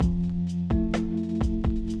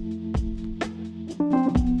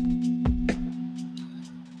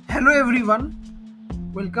Hello everyone,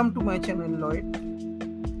 welcome to my channel Lloyd.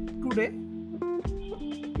 Today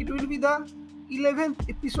it will be the 11th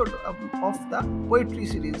episode of the poetry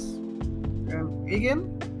series, and again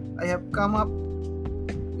I have come up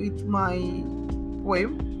with my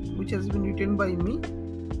poem which has been written by me.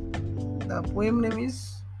 The poem name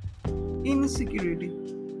is Insecurity.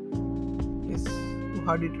 Yes, you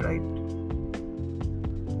heard it right.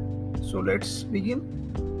 So let's begin.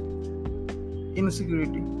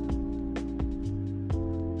 Insecurity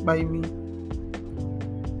by me.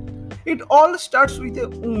 It all starts with a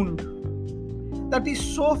wound that is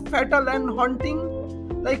so fatal and haunting,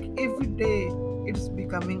 like every day it's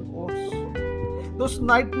becoming worse. Those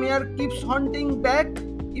nightmare keeps haunting back,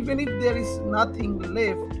 even if there is nothing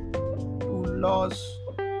left to lose,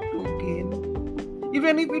 to gain,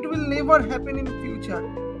 even if it will never happen in future.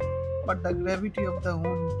 But the gravity of the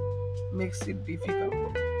wound makes it difficult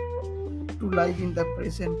to live in the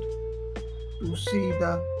present, to see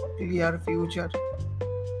the clear future.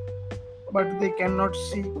 But they cannot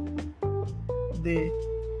see, they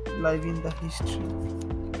live in the history.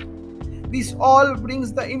 This all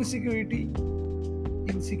brings the insecurity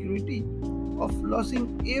of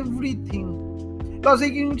losing everything,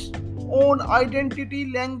 losing its own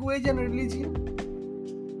identity, language and religion,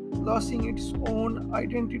 losing its own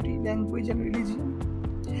identity, language and religion.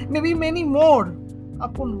 Maybe many more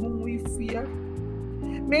upon whom we fear.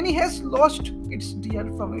 Many has lost its dear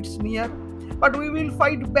from its near, but we will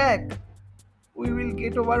fight back. We will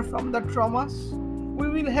get over from the traumas. We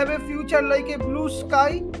will have a future like a blue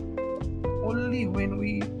sky only when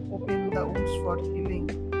we open the wounds for healing.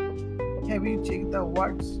 Have you checked the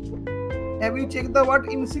words? Have you checked the word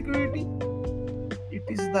insecurity? It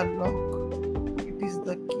is the lock. It is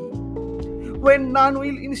the key. When none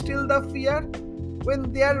will instill the fear,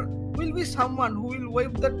 when there will be someone who will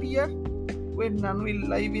wipe the tear, when none will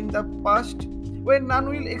live in the past, when none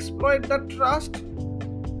will exploit the trust,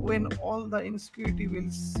 when all the insecurity will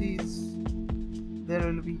cease, there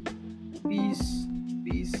will be peace,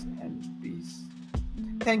 peace, and peace.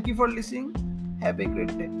 Thank you for listening. Have a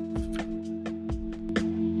great day.